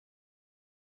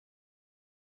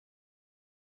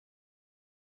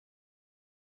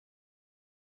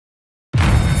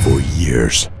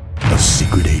years, a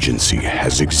secret agency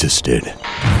has existed,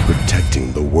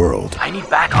 protecting the world. I need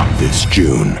backup. This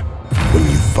June, when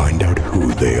you find out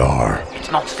who they are,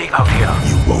 It's not safe out here.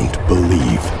 you won't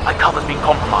believe My cover's been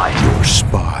compromised. you're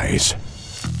spies.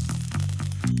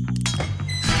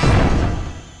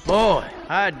 Boy,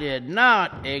 I did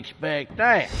not expect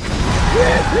that.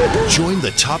 Join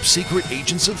the top secret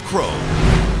agents of Chrome.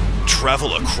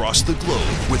 Travel across the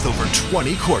globe with over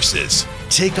 20 courses.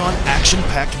 Take on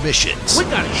action-packed missions. We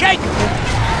gotta shake it.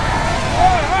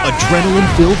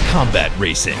 Adrenaline-filled combat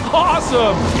racing.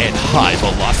 Awesome! And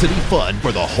high-velocity fun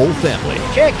for the whole family.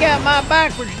 Check out my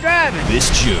backwards driving. This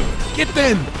June, Get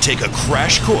them! take a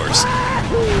crash course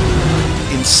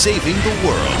in saving the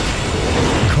world.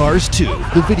 Cars 2,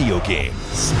 the video game.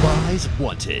 Spies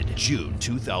Wanted, June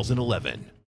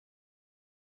 2011.